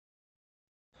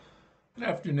Good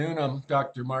afternoon. I'm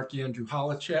Dr. Mark Andrew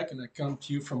Holacek, and I come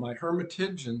to you from my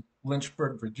hermitage in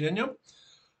Lynchburg, Virginia.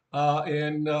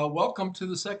 And welcome to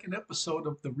the second episode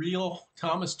of The Real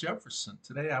Thomas Jefferson.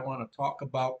 Today, I want to talk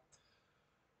about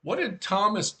what did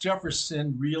Thomas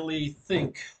Jefferson really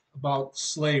think about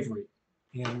slavery?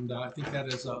 And I think that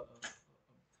is a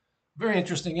very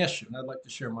interesting issue, and I'd like to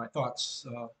share my thoughts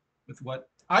with what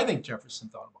I think Jefferson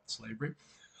thought about slavery.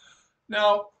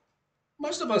 Now,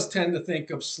 most of us tend to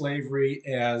think of slavery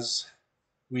as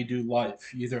we do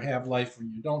life. You either have life or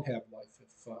you don't have life.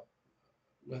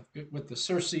 If with the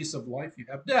surcease of life, you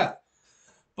have death.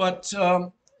 But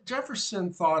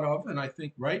Jefferson thought of, and I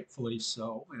think rightfully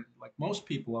so, and like most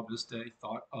people of his day,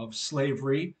 thought of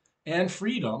slavery and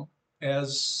freedom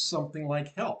as something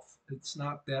like health. It's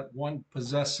not that one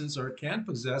possesses or can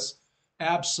possess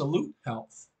absolute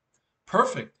health,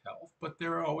 perfect health, but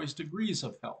there are always degrees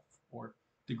of health or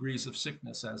degrees of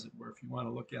sickness, as it were, if you want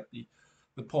to look at the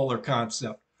polar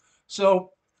concept.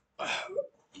 So,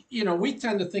 we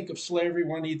tend to think of slavery,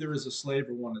 one either is a slave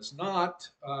or one is not.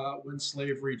 When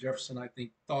slavery, Jefferson, I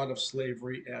think, thought of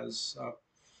slavery as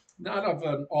not of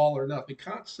an all or nothing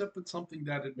concept, but something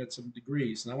that admits some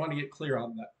degrees. And I want to get clear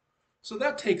on that. So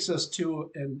that takes us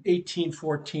to an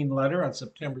 1814 letter on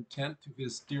September 10th to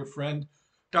his dear friend,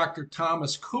 Dr.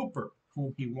 Thomas Cooper,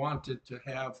 whom he wanted to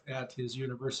have at his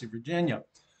University of Virginia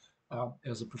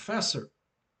as a professor.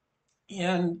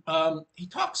 And he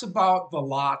talks about the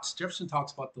lots. Jefferson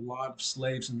talks about the lot of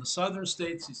slaves in the southern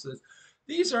states. He says,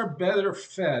 these are better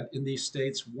fed in these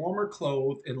states, warmer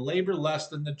clothed, and labor less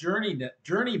than the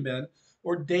journeymen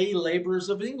or day laborers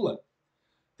of England.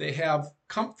 They have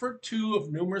comfort too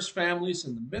of numerous families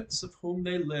in the midst of whom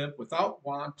they live without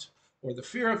want or the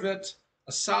fear of it,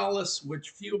 a solace which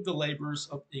few of the laborers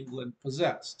of England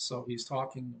possess. So he's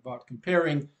talking about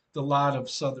comparing the lot of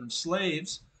southern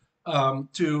slaves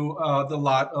to the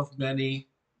lot of many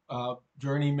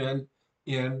journeymen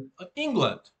in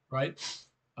England, right?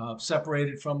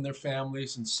 Separated from their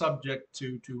families and subject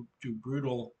to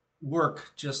brutal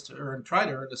work just to try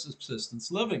to earn a subsistence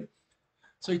living.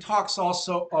 So he talks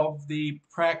also of the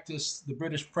practice, the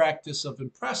British practice of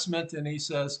impressment, and he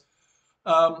says,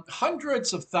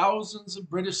 hundreds of thousands of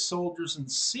British soldiers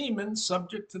and seamen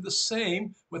subject to the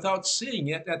same without seeing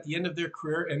it at the end of their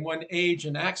career, and when age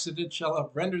and accident shall have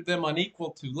rendered them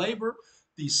unequal to labor,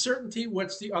 the certainty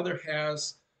which the other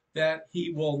has that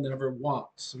he will never want.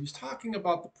 So he's talking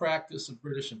about the practice of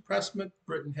British impressment.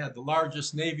 Britain had the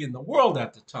largest navy in the world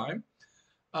at the time.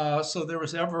 So there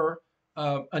was ever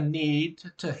a need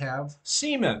to have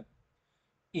seamen.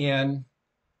 And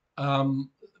um,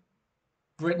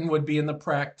 Britain would be in the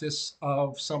practice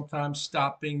of sometimes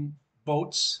stopping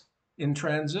boats in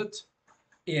transit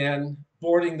and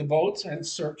boarding the boats and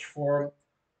search for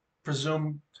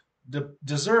presumed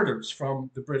deserters from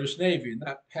the British Navy. And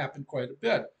that happened quite a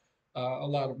bit. A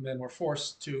lot of men were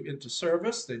forced into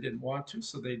service. They didn't want to,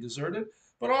 so they deserted.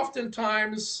 But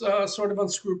oftentimes, sort of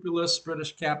unscrupulous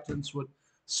British captains would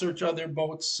search other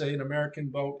boats, say an American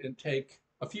boat, and take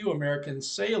a few American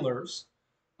sailors,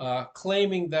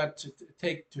 claiming that to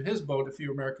take to his boat a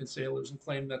few American sailors and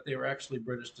claim that they were actually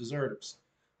British deserters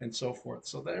and so forth.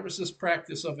 So there was this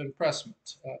practice of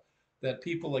impressment that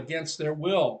people against their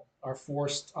will are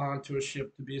forced onto a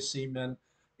ship to be a seaman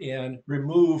and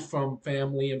removed from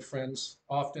family and friends,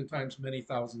 oftentimes many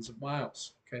thousands of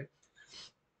miles. Okay.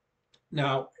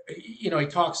 Now, he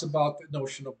talks about the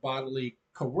notion of bodily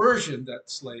coercion that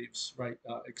slaves, right,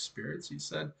 experience. He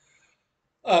said,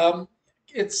 um,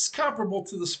 it's comparable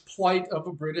to this plight of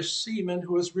a British seaman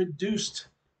who is reduced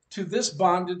to this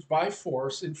bondage by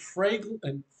force in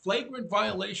flagrant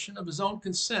violation of his own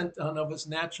consent and of his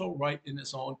natural right in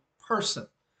his own person.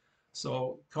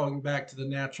 So, going back to the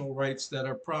natural rights that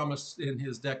are promised in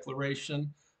his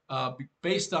declaration,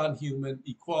 based on human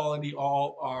equality,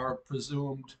 all are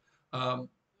presumed um,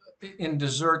 in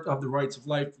desert of the rights of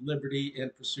life, liberty,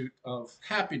 and pursuit of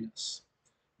happiness,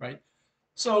 right?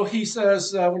 So he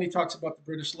says, when he talks about the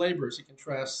British laborers, he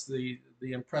contrasts the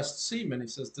impressed seamen. He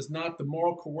says, does not the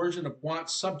moral coercion of want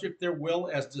subject their will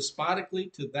as despotically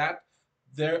to that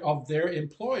of their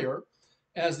employer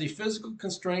as the physical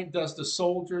constraint does the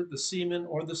soldier, the seaman,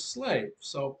 or the slave?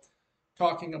 So,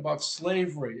 talking about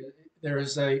slavery, there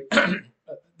is a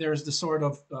there is the sort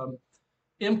of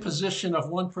imposition of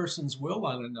one person's will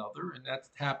on another, and that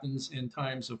happens in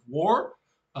times of war.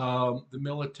 The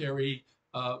military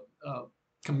uh, uh,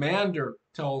 commander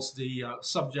tells the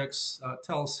subjects,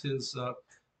 tells his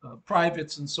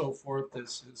privates and so forth,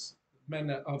 his men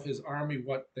of his army,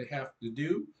 what they have to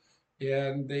do,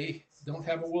 and they don't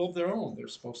have a will of their own. They're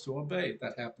supposed to obey.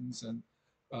 That happens in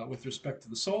with respect to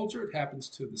the soldier, it happens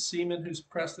to the seaman who's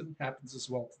oppressed, and it happens as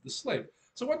well to the slave.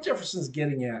 So what Jefferson's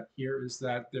getting at here is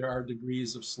that there are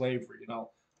degrees of slavery, and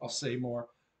I'll say more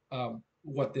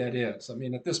what that is. I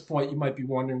mean, at this point, you might be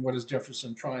wondering, what is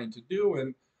Jefferson trying to do?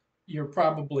 And you're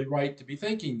probably right to be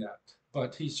thinking that.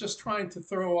 But he's just trying to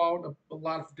throw out a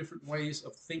lot of different ways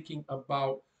of thinking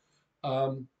about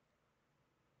um,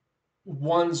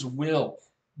 one's will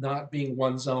not being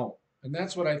one's own. And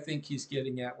that's what I think he's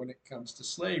getting at when it comes to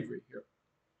slavery here.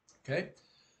 Okay.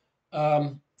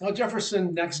 Now,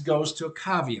 Jefferson next goes to a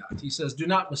caveat. He says, "Do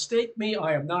not mistake me.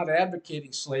 I am not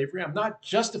advocating slavery. I'm not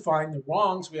justifying the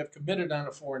wrongs we have committed on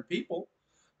a foreign people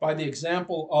by the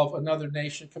example of another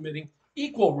nation committing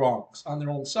equal wrongs on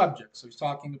their own subjects." So he's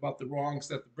talking about the wrongs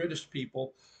that the British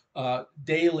people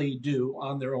daily do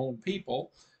on their own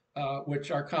people, which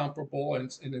are comparable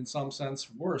and in some sense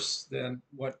worse than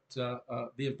what the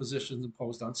impositions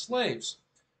imposed on slaves,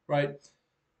 right?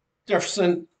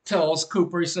 Jefferson tells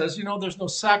Cooper, he says, there's no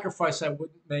sacrifice I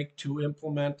wouldn't make to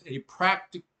implement a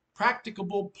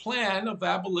practicable plan of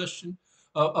abolition,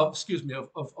 of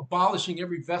abolishing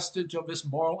every vestige of this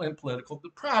moral and political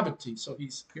depravity. So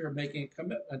he's here making a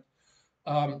commitment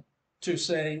to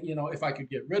saying, if I could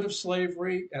get rid of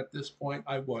slavery at this point,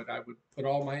 I would. I would put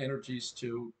all my energies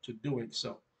to doing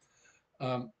so.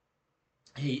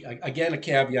 He again a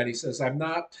caveat. He says, "I'm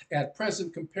not at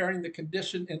present comparing the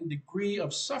condition and degree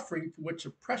of suffering to which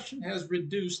oppression has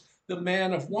reduced the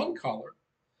man of one color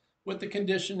with the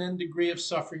condition and degree of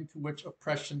suffering to which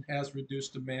oppression has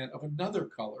reduced a man of another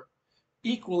color,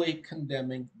 equally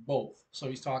condemning both." So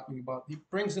he's talking about, he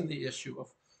brings in the issue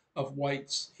of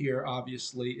whites here,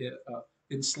 obviously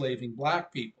enslaving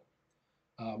black people,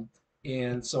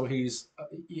 and so he's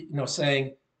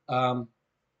saying.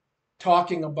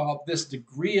 Talking about this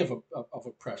degree of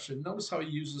oppression, notice how he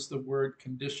uses the word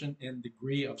condition and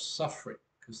degree of suffering,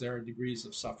 because there are degrees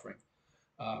of suffering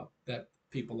that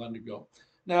people undergo.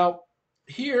 Now,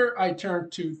 here I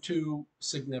turn to two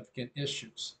significant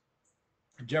issues.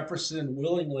 Jefferson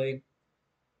willingly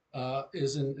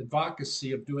is in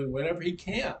advocacy of doing whatever he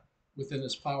can within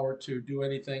his power to do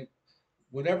anything,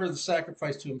 whatever the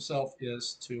sacrifice to himself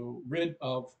is, to rid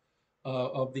of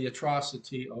the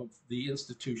atrocity of the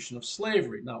institution of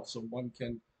slavery. Now, so one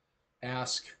can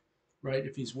ask, right,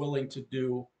 if he's willing to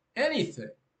do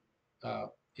anything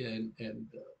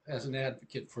as an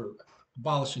advocate for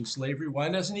abolishing slavery, why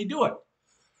doesn't he do it?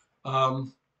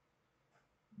 Um,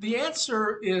 the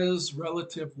answer is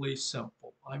relatively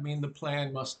simple. I mean, the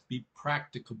plan must be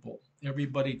practicable.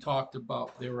 Everybody talked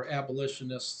about there were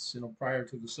abolitionists, prior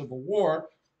to the Civil War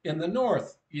in the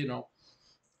North,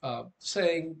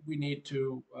 saying we need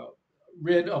to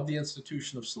rid of the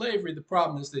institution of slavery. The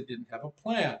problem is they didn't have a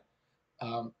plan.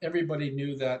 Everybody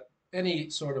knew that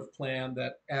any sort of plan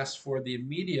that asked for the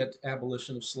immediate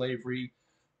abolition of slavery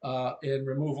and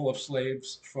removal of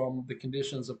slaves from the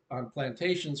conditions on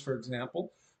plantations, for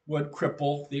example, would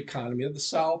cripple the economy of the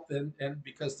South. And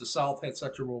because the South had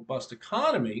such a robust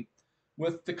economy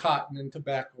with the cotton and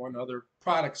tobacco and other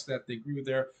products that they grew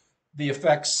there, the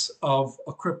effects of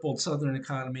a crippled Southern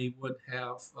economy would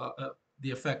have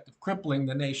the effect of crippling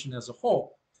the nation as a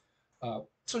whole.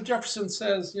 So Jefferson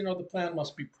says, the plan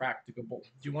must be practicable.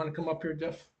 Do you want to come up here,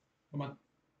 Jeff? Come on.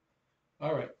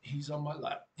 All right, he's on my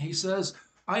lap. He says,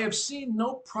 "I have seen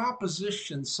no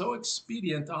proposition so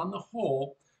expedient on the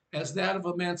whole as that of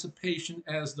emancipation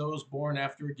as those born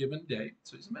after a given day."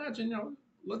 So he's imagine,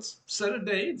 let's set a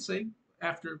day and say,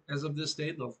 as of this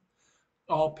day,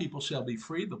 all people shall be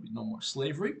free. There'll be no more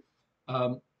slavery.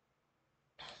 Um,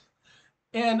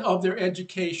 and of their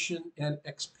education and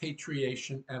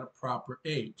expatriation at a proper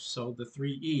age. So the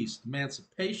three E's: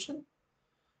 emancipation,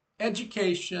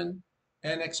 education,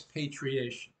 and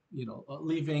expatriation.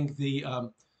 Leaving the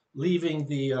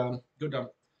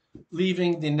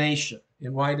nation.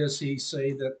 And why does he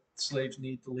say that slaves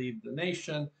need to leave the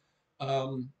nation?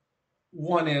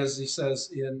 One is, he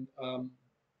says in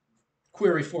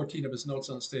query 14 of his notes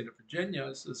on the state of Virginia,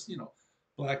 it says,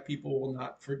 black people will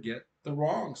not forget the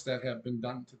wrongs that have been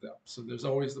done to them. So there's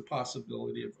always the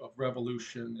possibility of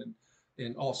revolution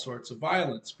and all sorts of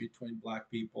violence between black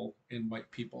people and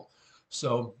white people.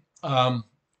 So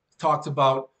talked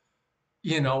about,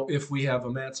 if we have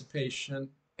emancipation,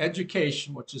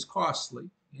 education, which is costly,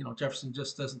 Jefferson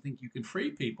just doesn't think you can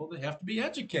free people. They have to be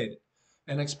educated.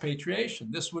 And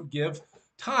expatriation. This would give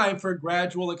time for a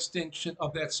gradual extinction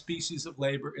of that species of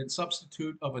labor in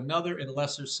substitute of another and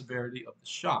lesser severity of the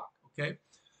shock. Okay.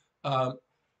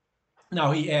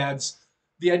 Now he adds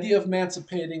the idea of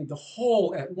emancipating the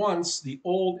whole at once, the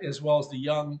old as well as the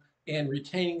young, and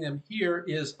retaining them here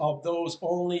is of those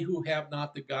only who have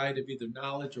not the guide of either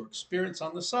knowledge or experience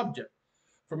on the subject.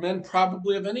 For men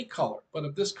probably of any color, but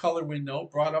of this color we know,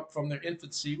 brought up from their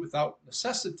infancy without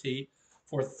necessity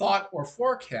for thought or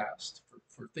forecast,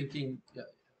 for thinking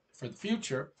for the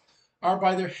future, are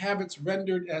by their habits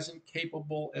rendered as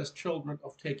incapable as children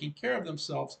of taking care of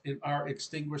themselves and are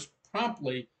extinguished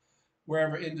promptly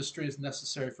wherever industry is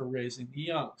necessary for raising the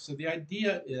young. So the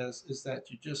idea is that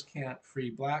you just can't free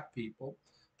black people.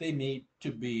 They need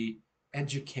to be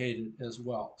educated as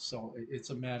well. So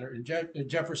it's a matter, and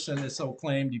Jefferson is so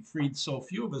claimed he freed so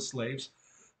few of his slaves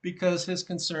because his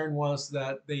concern was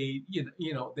that they,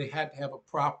 they had to have a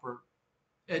proper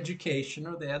education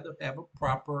or they had to have a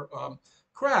proper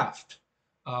craft,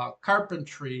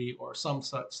 carpentry or some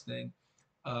such thing,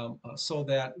 so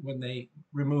that when they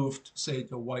removed, say,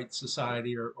 to white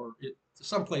society or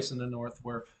someplace in the North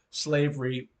where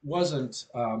slavery wasn't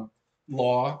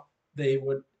law, they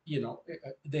would,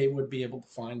 they would be able to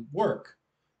find work.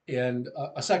 And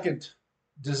a second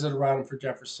desideratum for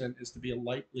Jefferson is to be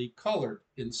lightly colored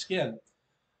in skin.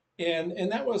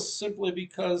 And that was simply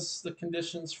because the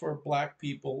conditions for black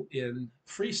people in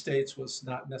free states was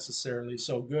not necessarily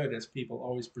so good as people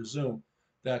always presume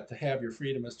that to have your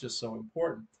freedom is just so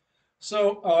important.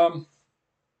 So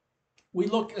we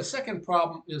look, a second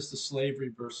problem is the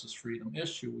slavery versus freedom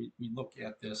issue. We look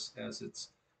at this as it's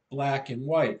black and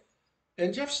white.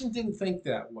 And Jefferson didn't think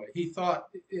that way. He thought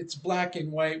it's black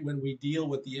and white when we deal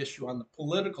with the issue on the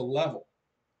political level,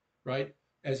 right?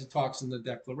 As he talks in the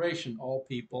Declaration, all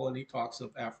people, and he talks of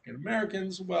African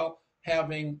Americans, well,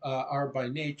 having are by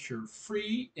nature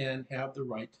free and have the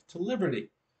right to liberty.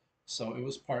 So it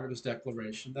was part of his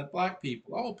declaration that black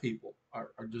people, all people,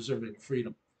 are deserving of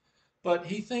freedom. But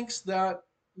he thinks that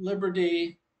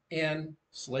liberty and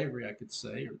slavery, I could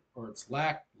say, or its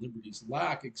lack, liberty's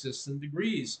lack, exists in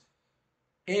degrees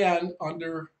and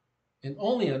under and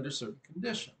only under certain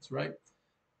conditions, right?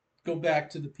 Go back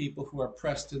to the people who are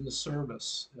pressed in the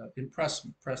service,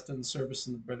 pressed in the service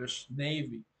in the British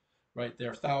Navy, right?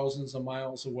 They're thousands of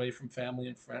miles away from family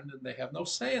and friend, and they have no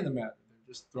say in the matter.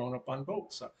 They're just thrown up on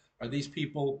boats. So are these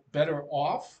people better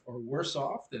off or worse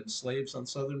off than slaves on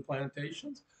southern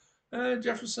plantations?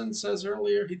 Jefferson says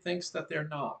earlier he thinks that they're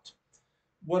not.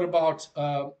 What about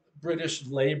British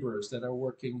laborers that are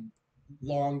working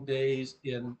long days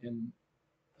in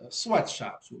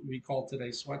sweatshops, what we call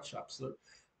today sweatshops?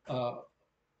 Uh,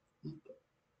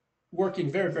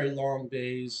 Working very, very long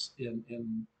days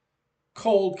in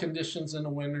cold conditions in the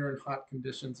winter and hot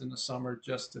conditions in the summer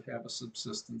just to have a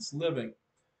subsistence living,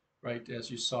 right? As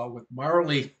you saw with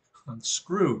Marley on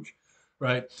Scrooge,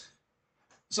 right?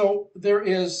 So there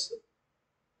is,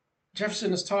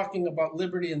 Jefferson is talking about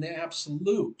liberty in the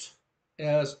absolute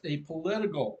as a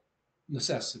political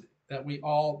necessity that we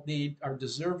all need, are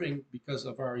deserving because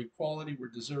of our equality, we're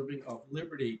deserving of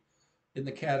liberty in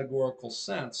the categorical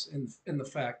sense, in the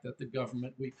fact that the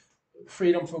government, we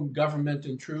freedom from government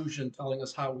intrusion telling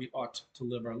us how we ought to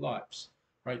live our lives,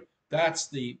 right? That's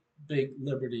the big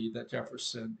liberty that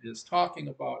Jefferson is talking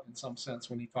about in some sense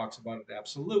when he talks about it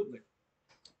absolutely.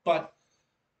 But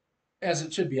as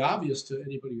it should be obvious to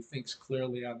anybody who thinks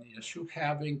clearly on the issue,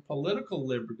 having political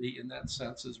liberty in that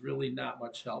sense is really not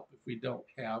much help if we don't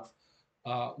have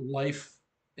life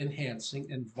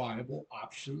enhancing and viable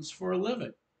options for a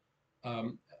living.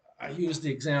 Um, I use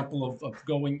the example of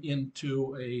going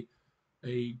into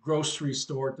a grocery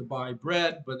store to buy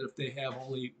bread, but if they have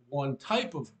only one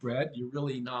type of bread, you're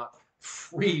really not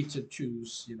free to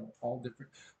choose, all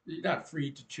different, you're not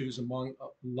free to choose among a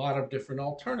lot of different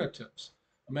alternatives.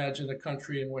 Imagine a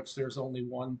country in which there's only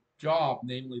one job,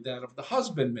 namely that of the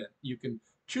husbandman. You can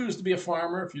choose to be a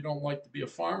farmer if you don't like to be a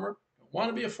farmer. Don't want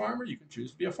to be a farmer, you can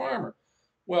choose to be a farmer.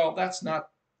 Well, that's not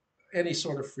any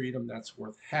sort of freedom that's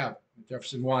worth having.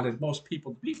 Jefferson wanted most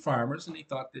people to be farmers, and he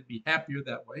thought they'd be happier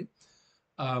that way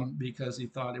because he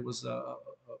thought it was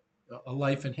a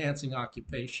life enhancing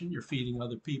occupation. You're feeding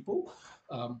other people,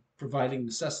 providing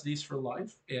necessities for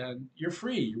life, and you're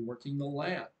free. You're working the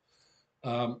land.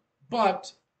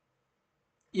 But,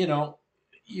 you know,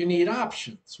 you need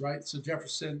options, right? So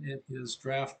Jefferson, in his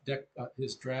draft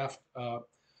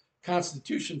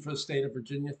Constitution for the state of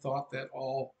Virginia, thought that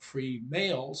all free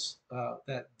males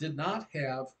that did not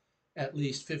have at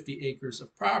least 50 acres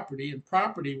of property, and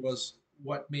property was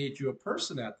what made you a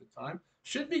person at the time,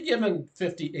 should be given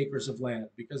 50 acres of land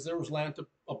because there was land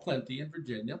aplenty in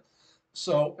Virginia.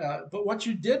 So, but what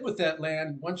you did with that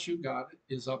land once you got it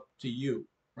is up to you,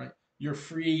 right? You're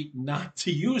free not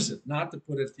to use it, not to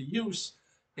put it to use,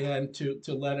 and to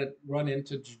let it run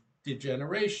into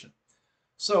degeneration.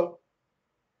 So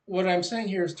what I'm saying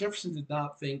here is Jefferson did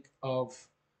not think of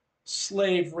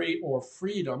slavery or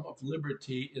freedom of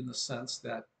liberty in the sense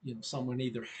that someone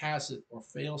either has it or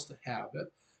fails to have it.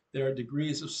 There are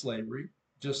degrees of slavery,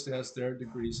 just as there are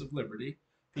degrees of liberty.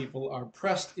 People are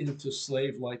pressed into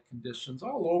slave-like conditions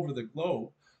all over the globe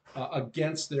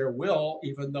against their will,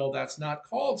 even though that's not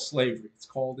called slavery. It's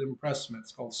called impressment.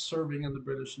 It's called serving in the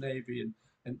British Navy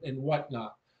and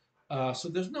whatnot. So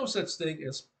there's no such thing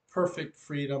as perfect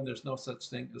freedom. There's no such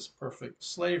thing as perfect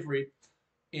slavery.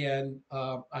 And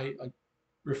I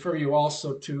refer you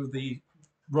also to the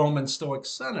Roman Stoic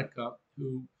Seneca,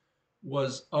 who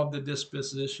was of the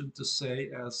disposition to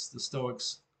say, as the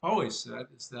Stoics always said,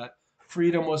 is that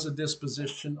freedom was a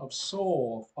disposition of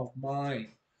soul, of mind.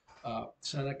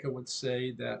 Seneca would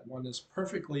say that one is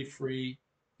perfectly free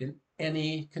in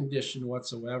any condition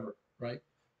whatsoever, right?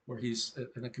 Where he's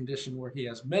in a condition where he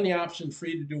has many options,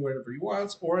 free to do whatever he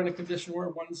wants, or in a condition where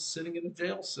one's sitting in a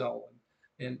jail cell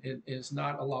and is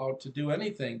not allowed to do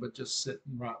anything but just sit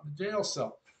and rot in the jail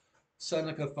cell.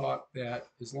 Seneca thought that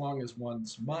as long as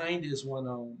one's mind is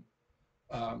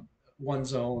um,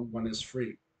 one is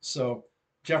free. So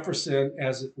Jefferson,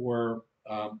 as it were,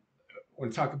 when we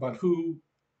talk about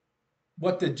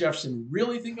what did Jefferson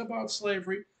really think about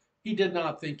slavery, he did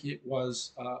not think it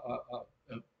was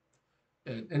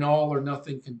an all or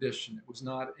nothing condition. It was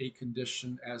not a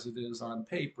condition as it is on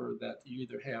paper that you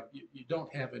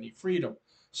don't have any freedom.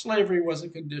 Slavery was a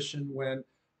condition when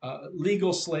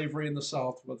legal slavery in the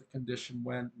South was a condition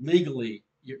when legally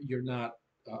you're not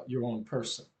your own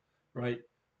person, right?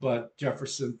 But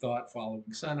Jefferson thought,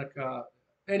 following Seneca,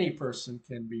 any person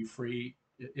can be free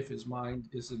if his mind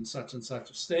is in such and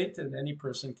such a state, and any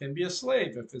person can be a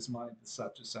slave if his mind is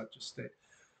such and such a state.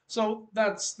 So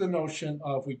that's the notion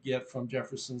of we get from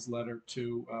Jefferson's letter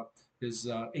to his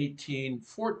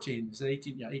 1814, his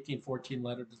 1814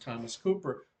 letter to Thomas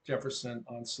Cooper, Jefferson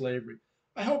on slavery.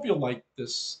 I hope you'll like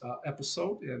this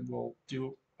episode, and we'll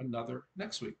do another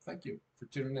next week. Thank you for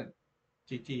tuning in.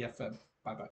 TTFN. Bye bye.